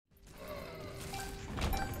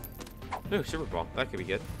Ooh, Super Ball. That could be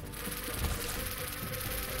good.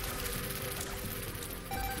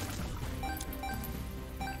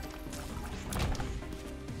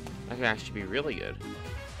 That could actually be really good.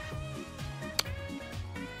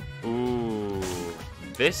 Ooh.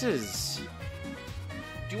 This is...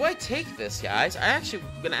 Do I take this, guys? I actually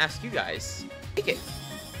gonna ask you guys. Take it.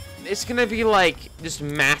 It's gonna be like just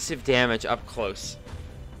massive damage up close.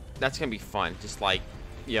 That's gonna be fun. Just like,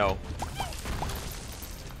 yo.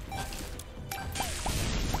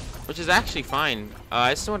 Which is actually fine.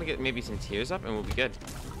 I just want to get maybe some tears up and we'll be good.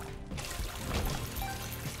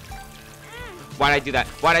 Why'd I do that?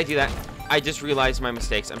 Why'd I do that? I just realized my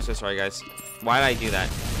mistakes. I'm so sorry, guys. Why'd I do that?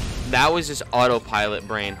 That was just autopilot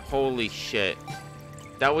brain. Holy shit.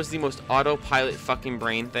 That was the most autopilot fucking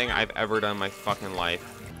brain thing I've ever done in my fucking life.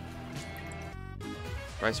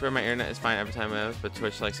 I swear my internet is fine every time I have, but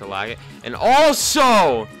Twitch likes to lag it. And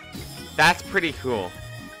also, that's pretty cool.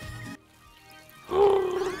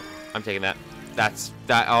 I'm taking that.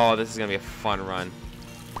 Oh, this is gonna be a fun run.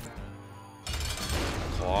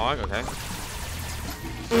 Clog, okay.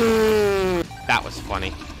 That was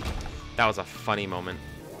funny. That was a funny moment.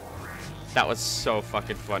 That was so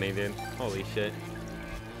fucking funny, dude. Holy shit.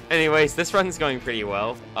 Anyways, this run's going pretty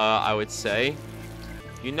well, I would say.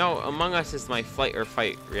 You know, Among Us is my flight or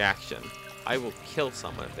fight reaction. I will kill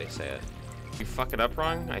someone if they say it. If you fuck it up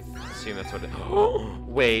wrong, I assume that's what it...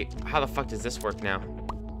 Wait, how the fuck does this work now?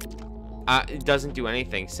 It doesn't do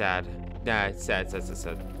anything. Sad. Nah, it's sad. It's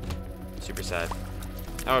sad. Super sad.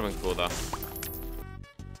 That would've been cool, though.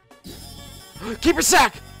 Keeper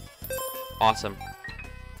sack! Awesome.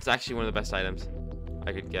 It's actually one of the best items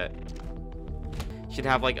I could get. Should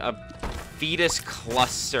have, like, a fetus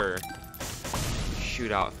cluster.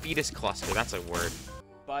 Shootout. Fetus cluster. That's a word.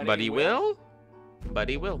 Buddy will?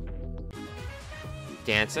 Buddy will.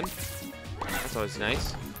 Dancing. That's always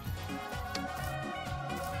nice.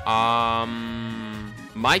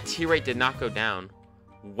 My tier rate did not go down.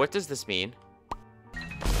 What does this mean?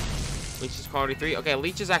 Leech is quality 3. Okay,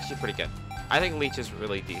 Leech is actually pretty good. I think Leech is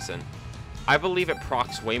really decent. I believe it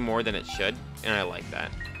procs way more than it should, and I like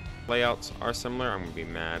that. Layouts are similar. I'm gonna be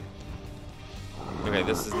mad. Okay,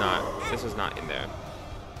 this was not in there.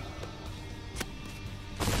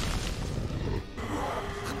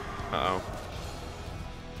 Uh-oh.